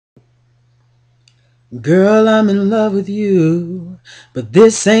Girl, I'm in love with you, but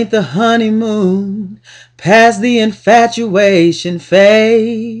this ain't the honeymoon, past the infatuation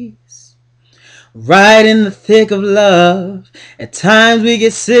phase. Right in the thick of love, at times we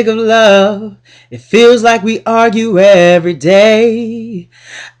get sick of love, it feels like we argue every day.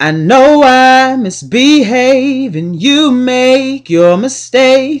 I know I misbehave and you make your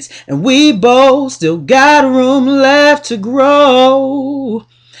mistakes, and we both still got room left to grow.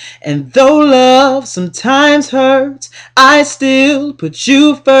 And though love sometimes hurts, I still put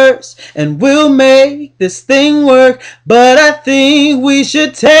you first, and we'll make this thing work. But I think we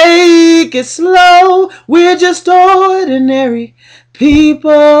should take it slow. We're just ordinary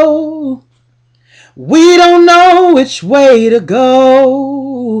people. We don't know which way to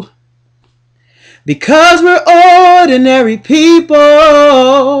go, because we're ordinary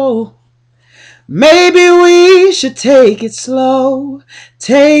people. Maybe we should take it slow.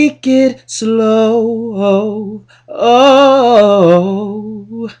 Take it slow.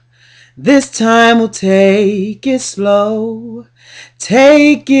 Oh, this time we'll take it slow.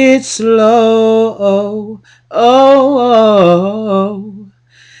 Take it slow. Oh,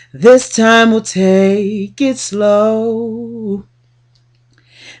 this time we'll take it slow.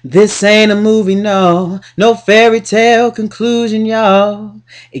 This ain't a movie, no fairy tale conclusion, y'all.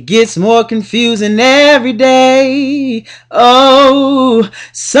 It gets more confusing every day. Oh,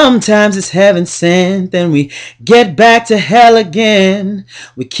 sometimes it's heaven sent, then we get back to hell again.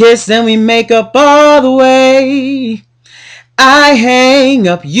 We kiss, then we make up all the way. I hang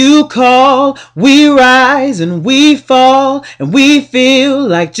up, you call, we rise and we fall, and we feel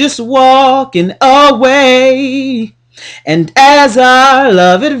like just walking away. And as our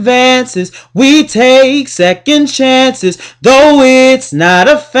love advances, we take second chances. Though it's not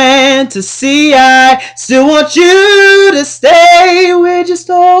a fantasy, I still want you to stay. We're just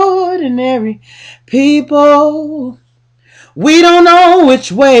ordinary people. We don't know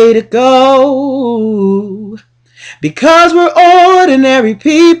which way to go, because we're ordinary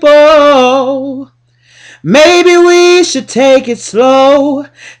people. Maybe we should take it slow.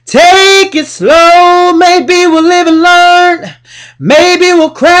 Take it slow. Maybe we'll live and learn. Maybe we'll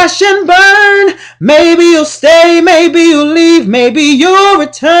crash and burn. Maybe you'll stay. Maybe you'll leave. Maybe you'll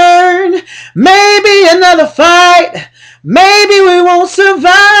return. Maybe another fight. Maybe we won't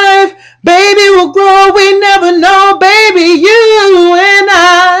survive. Baby, we'll grow. We never know. Baby, you and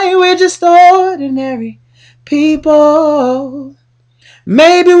I, we're just ordinary people.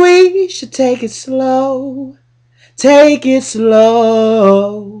 Maybe we should take it slow. Take it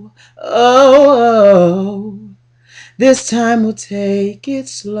slow. Oh, this time we'll take it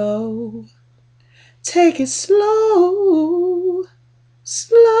slow. Take it slow.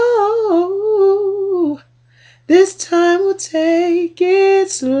 Slow. This time we'll take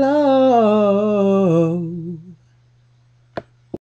it slow.